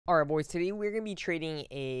Alright, boys, today we're going to be trading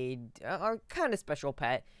a kind of special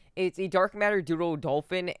pet. It's a dark matter doodle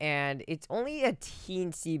dolphin, and it's only a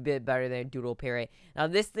teensy bit better than a doodle parrot. Now,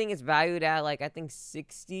 this thing is valued at, like, I think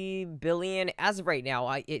 60 billion. As of right now,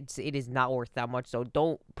 it is not worth that much, so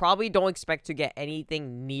probably don't expect to get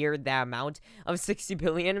anything near that amount of 60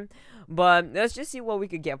 billion. But let's just see what we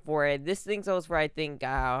could get for it. This thing sells for, I think,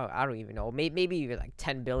 I don't even know, maybe even like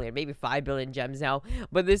 10 billion, maybe 5 billion gems now.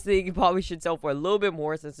 But this thing probably should sell for a little bit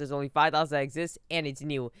more since there's only 5,000 that exist and it's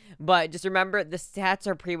new. But just remember, the stats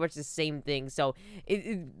are pretty much the same thing. So,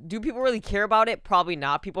 do people really care about it? Probably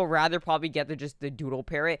not. People rather probably get just the doodle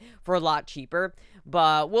parrot for a lot cheaper.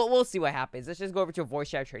 But we'll see what happens. Let's just go over to a voice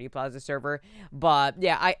chat trading plaza server. But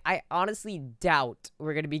yeah, I honestly doubt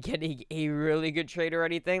we're gonna be getting a really good trade or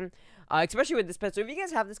anything. Especially with this pet. So if you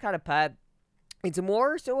guys have this kind of pet, it's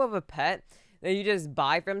more so of a pet that you just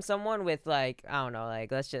buy from someone with, like, I don't know,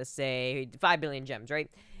 like, let's just say 5 billion gems,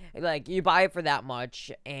 right? Like, you buy it for that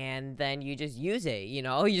much, and then you just use it, you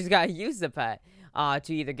know? You just gotta use the pet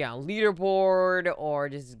to either get on leaderboard or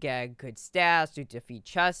just get good stats to defeat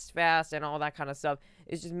chests fast and all that kind of stuff.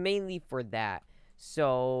 It's just mainly for that.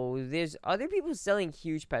 So there's other people selling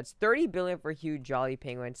huge pets, 30 billion for huge jolly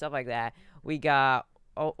penguin, stuff like that. We got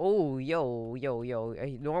yo,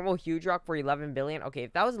 a normal huge rock for 11 billion. Okay,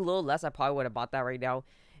 if that was a little less, I probably would have bought that right now.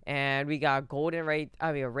 And we got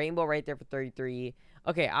a rainbow right there for 33.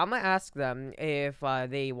 Okay, I'm gonna ask them if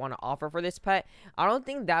they want to offer for this pet. I don't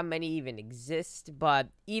think that many even exist, but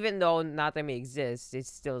even though not that many exist,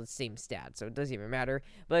 it's still the same stat, so it doesn't even matter.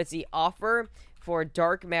 But let's see, offer for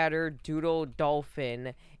dark matter doodle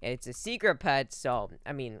dolphin. It's a secret pet, so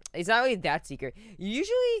I mean, it's not really that secret.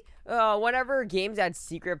 Usually whenever games add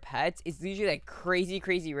secret pets, it's usually like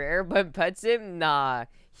crazy rare, but pet sim, nah,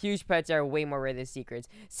 huge pets are way more rare than secrets.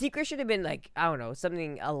 Secrets should have been, like, I don't know,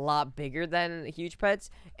 something a lot bigger than huge pets,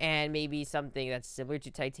 and maybe something that's similar to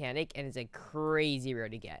Titanic, and it's like crazy rare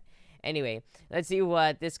to get. Anyway, let's see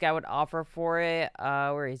what this guy would offer for it.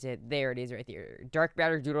 Where is it? There it is right there. Dark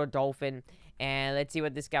matter doodle dolphin. And let's see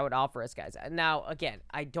what this guy would offer us, guys. Now, again,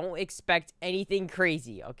 I don't expect anything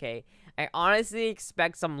crazy, okay? I honestly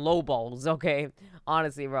expect some low balls, okay?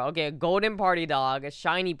 Honestly, bro. Okay, a golden party dog, a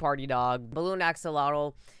shiny party dog, balloon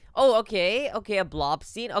axolotl. Oh, okay, a blob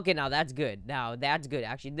scene. Okay, now that's good. Now, that's good,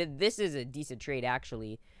 actually. This is a decent trade,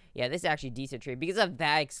 actually. Yeah, this is actually a decent trade. Because of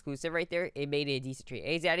that exclusive right there, it made it a decent trade.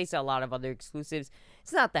 He's adding a lot of other exclusives.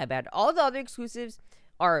 It's not that bad. All the other exclusives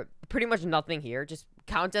are pretty much nothing here. Just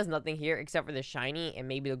counts as nothing here, except for the shiny and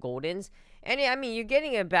maybe the goldens. And yeah, I mean, you're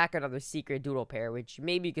getting it back another secret doodle pair, which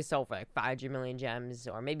maybe you could sell for like 500 million gems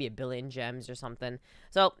or maybe a billion gems or something.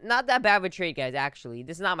 So not that bad of a trade, guys. Actually,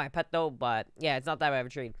 this is not my pet though, but yeah, it's not that bad of a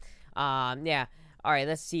trade. Yeah. All right,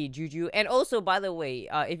 let's see, Juju. And also, by the way,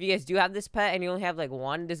 if you guys do have this pet and you only have like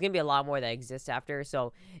one, there's gonna be a lot more that exists after.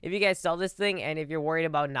 So if you guys sell this thing and if you're worried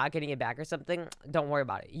about not getting it back or something, don't worry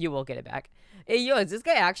about it. You will get it back. Hey, yo, is this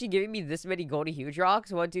guy actually giving me this many golden huge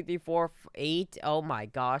rocks? 1, 2, 3, 4, 8. Oh my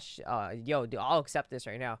gosh. Yo, dude, I'll accept this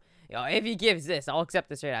right now. Yo, if he gives this, I'll accept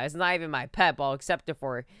this right now. It's not even my pet, but I'll accept it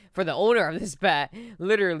for the owner of this pet.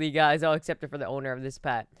 Literally, guys, I'll accept it for the owner of this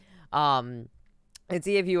pet. Let's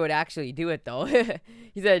see if he would actually do it, though.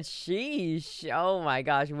 He said, sheesh. Oh, my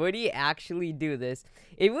gosh. Would he actually do this?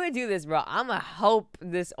 If he would do this, bro, I'm going to help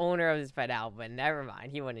this owner of this pet out. But never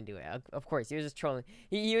mind. He wouldn't do it. Of course. He was just trolling.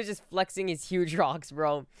 He was just flexing his huge rocks,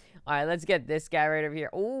 bro. All right, let's get this guy right over here.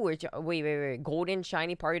 Oh, wait. Golden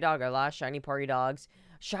shiny party dog. Our last shiny party dogs.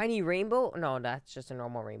 Shiny rainbow? No, that's just a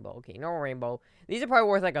normal rainbow. Okay, normal rainbow. These are probably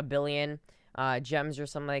worth like 1 billion. Gems or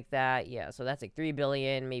something like that. Yeah, so that's like 3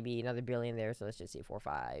 billion, maybe another billion there. So let's just say 4,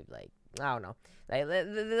 5, like, I don't know. Like,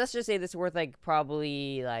 let's just say this is worth like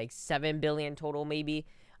probably like 7 billion total, maybe.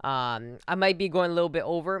 I might be going a little bit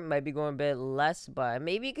over, might be going a bit less, but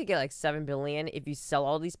maybe you could get like 7 billion if you sell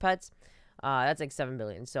all these pets. That's like 7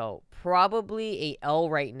 billion. So probably a L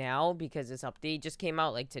right now because this update just came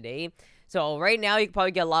out like today. So right now you could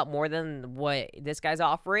probably get a lot more than what this guy's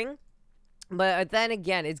offering. But then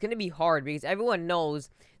again, it's going to be hard because everyone knows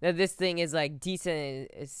that this thing is like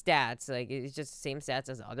decent stats. Like, it's just the same stats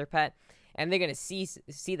as the other pet. And they're going to see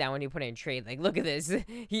that when you put it in trade. Like, look at this.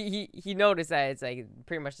 He noticed that it's like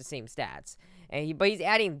pretty much the same stats. But he's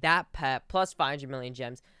adding that pet plus 500 million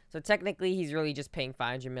gems. So technically, he's really just paying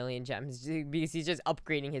 500 million gems because he's just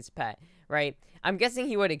upgrading his pet, right? I'm guessing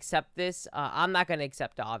he would accept this. I'm not going to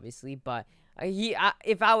accept it, obviously. But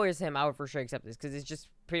if I was him, I would for sure accept this because it's just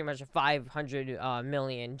pretty much a 500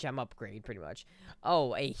 million gem upgrade, pretty much.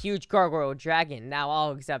 Oh, a huge gargoyle dragon. Now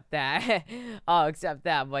I'll accept that. I'll accept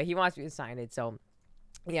that, but he wants me to sign it, so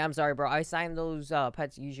Yeah, I'm sorry, bro. I sign those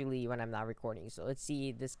pets usually when I'm not recording. So let's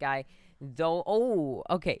see this guy. Though, oh,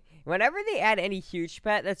 okay. Whenever they add any huge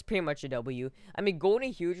pet, that's pretty much a W. I mean,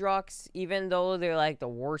 golden huge rocks, even though they're like the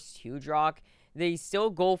worst huge rock, they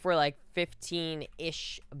still go for like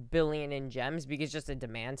 15-ish billion in gems because just the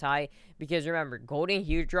demand's high. Because remember, golden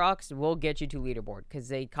huge rocks will get you to leaderboard because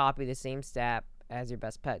they copy the same stat as your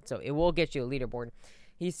best pet. So it will get you a leaderboard.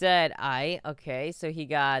 He said, okay, so he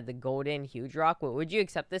got the golden huge rock. Would you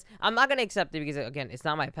accept this? I'm not going to accept it because, again, it's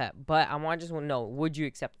not my pet. But I want to just know, would you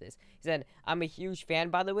accept this? He said, I'm a huge fan,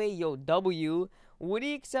 by the way. Yo, W, would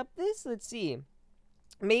he accept this? Let's see.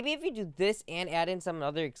 Maybe if you do this and add in some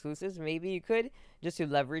other exclusives, maybe you could, just to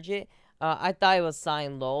leverage it. I thought it was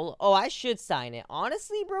signed lol. Oh, I should sign it.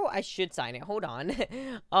 Honestly, bro, I should sign it. Hold on.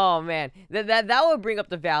 Oh, man. That would bring up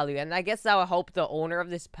the value. And I guess that would help the owner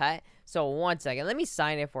of this pet. So, 1 second. Let me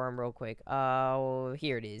sign it for him real quick.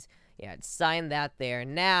 Here it is. Yeah, sign that there.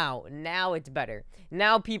 Now it's better.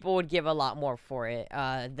 Now people would give a lot more for it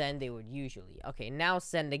than they would usually. Okay, now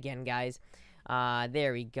send again, guys.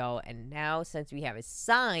 There we go. And now, since we have it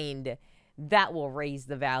signed, that will raise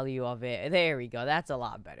the value of it. There we go. That's a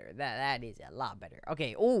lot better. That is a lot better.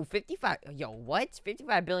 Okay. Oh, 55. Yo, what?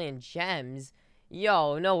 55 billion gems.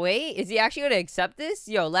 Yo, no way. Is he actually going to accept this?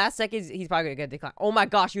 Yo, last second, he's probably going to get declined. Oh my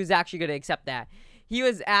gosh, he was actually going to accept that. He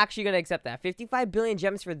was actually going to accept that. 55 billion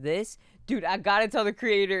gems for this? Dude, I got to tell the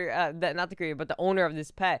creator, not the creator, but the owner of this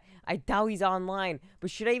pet. I doubt he's online. But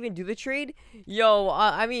should I even do the trade? Yo,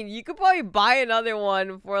 I mean, you could probably buy another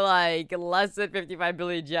one for like less than 55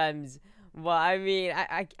 billion gems. But I mean,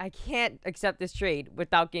 I can't accept this trade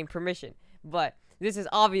without getting permission. But this is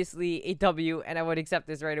obviously a W, and I would accept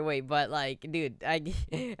this right away. But like, dude,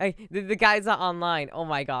 the guy's not online. Oh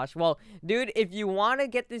my gosh. Well, dude, if you want to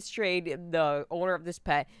get this trade, the owner of this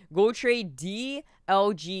pet, go trade DL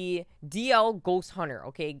Ghost Hunter.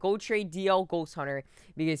 Okay, go trade DL Ghost Hunter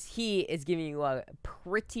because he is giving you a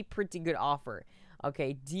pretty good offer.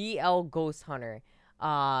 Okay, DL Ghost Hunter.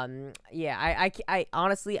 Yeah, I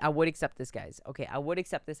honestly, I would accept this, guys. Okay, I would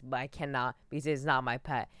accept this, but I cannot because it's not my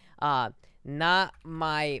pet. Not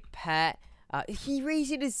my pet. He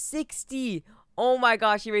raised it to 60. Oh my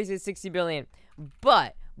gosh, he raised it to 60 billion.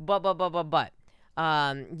 But,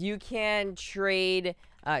 you can trade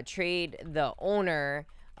the owner.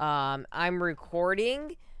 I'm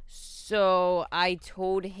recording, so I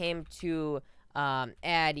told him to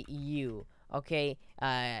add you. Okay,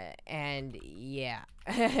 and yeah.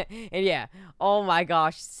 And yeah, oh my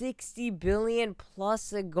gosh, 60 billion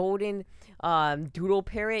plus a golden doodle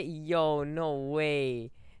parrot. Yo, no way,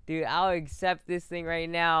 dude. I'll accept this thing right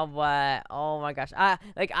now, but oh my gosh, I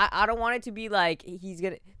don't want it to be like he's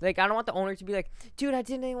gonna, like, I don't want the owner to be like, dude, I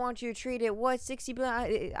didn't want you to trade it. What, 60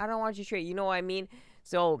 billion? I don't want you to trade, you know what I mean?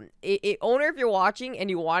 So, owner, if you're watching and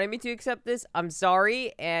you wanted me to accept this, I'm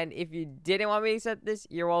sorry. And if you didn't want me to accept this,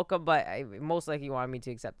 you're welcome. But most likely you wanted me to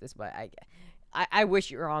accept this. But I wish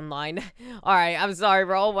you were online. All right, I'm sorry,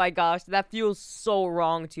 bro. Oh my gosh, that feels so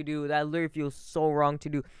wrong to do. That literally feels so wrong to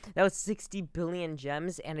do. That was 60 billion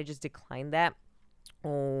gems, and I just declined that.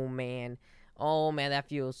 Oh man. Oh man, that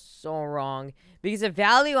feels so wrong because the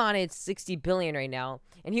value on it's 60 billion right now,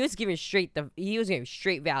 and he was giving straight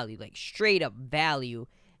value, like straight up value,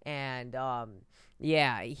 and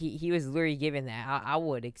yeah, he was literally giving that. I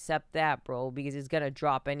would accept that, bro, because it's gonna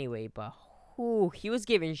drop anyway. But he was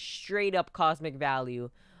giving straight up cosmic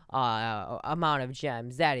value, amount of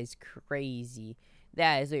gems. That is crazy.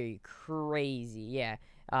 That is literally crazy. Yeah.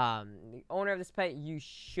 Owner of this pet, you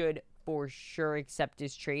should for sure accept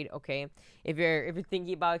this trade. Okay, if you're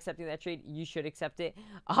thinking about accepting that trade, you should accept it.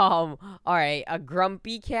 All right, a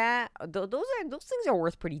grumpy cat. Those things are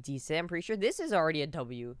worth pretty decent. I'm pretty sure this is already a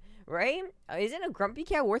W, right? Isn't a grumpy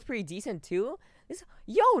cat worth pretty decent too?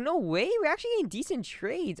 Yo, no way, we're actually getting decent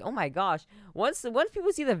trades. Oh my gosh, once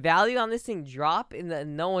people see the value on this thing drop,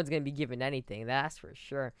 no one's gonna be given anything, that's for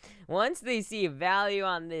sure. Once they see value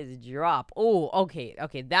on this drop, oh, okay,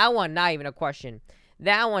 that one, not even a question.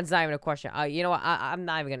 That one's not even a question. You know what? I'm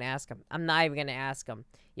not even gonna ask him. I'm not even gonna ask him.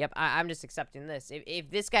 Yep, I'm just accepting this. If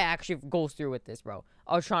this guy actually goes through with this, bro.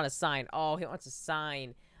 Oh, trying to sign. Oh, he wants to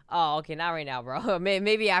sign. Oh, okay, not right now, bro.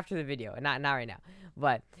 Maybe after the video. Not right now.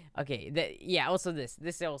 But okay, yeah. Also, this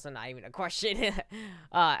is also not even a question.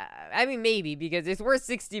 I mean, maybe because it's worth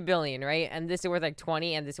 60 billion, right? And this is worth like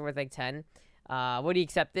 20, and this is worth like 10. Would you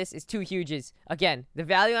accept this? It's two huges. Again, the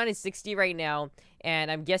value on is 60 right now,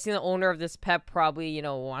 and I'm guessing the owner of this pet probably, you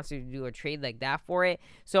know, wants to do a trade like that for it.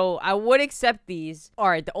 So I would accept these. All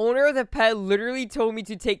right, the owner of the pet literally told me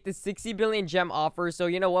to take the 60 billion gem offer, so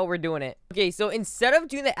you know what, we're doing it. Okay, so instead of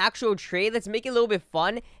doing the actual trade, let's make it a little bit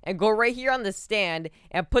fun and go right here on the stand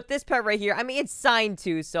and put this pet right here. I mean, it's signed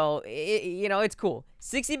too, so you know, it's cool.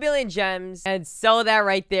 60 billion gems and sell that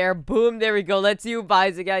right there. Boom, there we go. Let's see who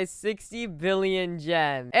buys it, guys. 60 billion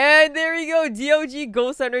gems. And there we go. DOG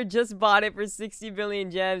Ghost Hunter just bought it for 60 billion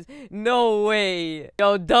gems. No way.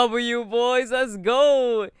 Yo, W, boys. Let's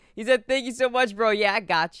go. He said, thank you so much, bro. Yeah, I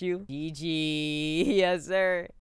got you. GG. Yes, sir.